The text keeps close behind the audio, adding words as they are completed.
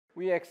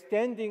we are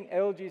extending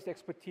LG's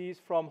expertise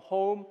from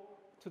home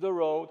to the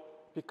road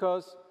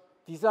because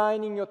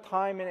designing your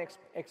time and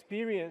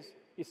experience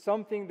is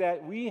something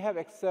that we have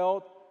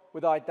excelled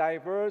with our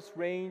diverse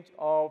range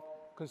of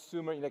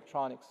consumer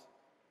electronics.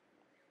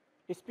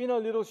 It's been a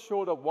little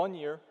short of 1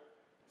 year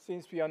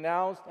since we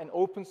announced an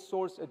open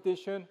source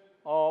edition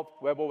of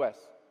webOS.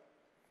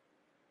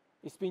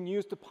 It's been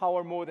used to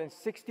power more than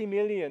 60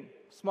 million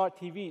smart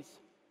TVs,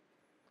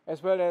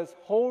 as well as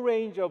a whole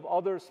range of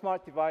other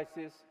smart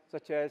devices,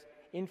 such as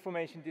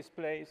information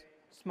displays,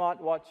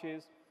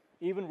 smartwatches,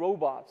 even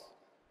robots.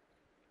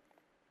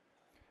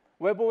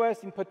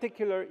 webOS in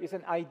particular is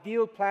an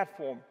ideal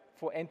platform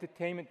for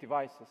entertainment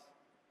devices,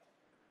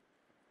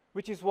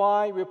 which is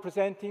why we're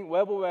presenting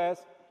webOS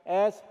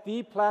as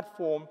the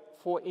platform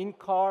for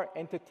in-car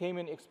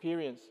entertainment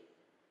experience.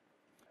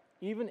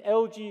 Even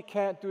LG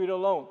can't do it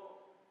alone,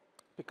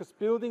 because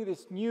building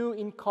this new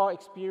in-car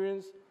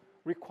experience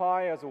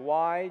requires a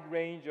wide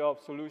range of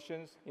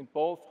solutions in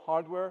both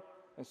hardware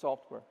and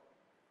software.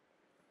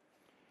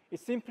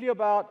 It's simply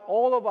about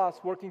all of us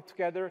working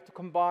together to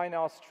combine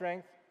our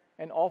strength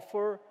and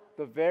offer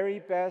the very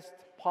best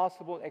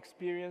possible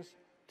experience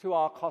to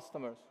our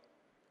customers.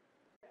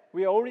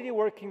 We are already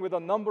working with a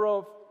number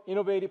of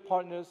innovative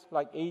partners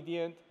like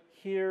Adient,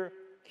 HERE,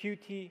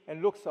 QT,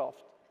 and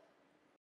Luxoft